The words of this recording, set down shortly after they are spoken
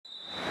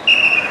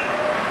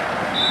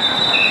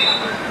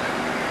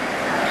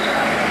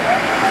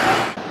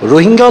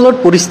Rohingya a lot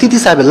পরিস্থিতি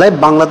সাইবেলায়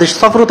বাংলাদেশ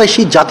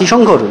সফরতাইশী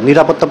জাতিসংঘর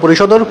নিরাপত্তা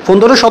পরিষদের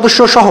 15 সদস্য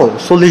সহ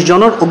 40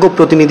 জনের অজ্ঞ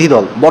প্রতিনিধি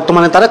দল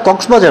বর্তমানে তারা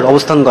কক্সবাজার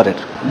অবস্থান করেন।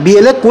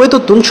 বিএলএ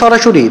কুয়েতুন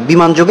সরাসরি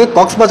বিমানযোগে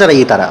কক্সবাজারে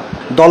তারা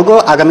দলগ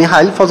আগামী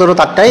হাইল ফজরত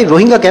 8টায়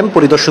রোহিঙ্গা ক্যাম্প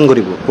পরিদর্শন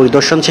করিব।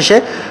 পরিদর্শন শেষে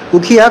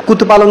উখিয়া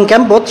কুতুপালং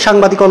ক্যাম্পত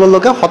সাংবাদিক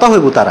লগে হতা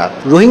হইব তারা।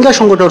 রোহিঙ্গা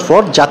সংগঠনের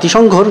পর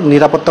জাতিসংঘর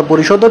নিরাপত্তা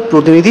পরিষদের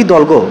প্রতিনিধি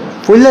দলগ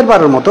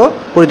ফইলারবারের মতো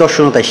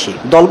পরিদর্শনত আইসি।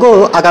 দলগ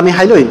আগামী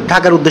হাইলই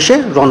ঢাকার উদ্দেশ্যে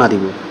রওনা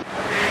দিব।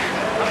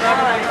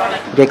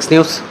 Desk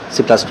news,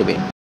 Cplus TV।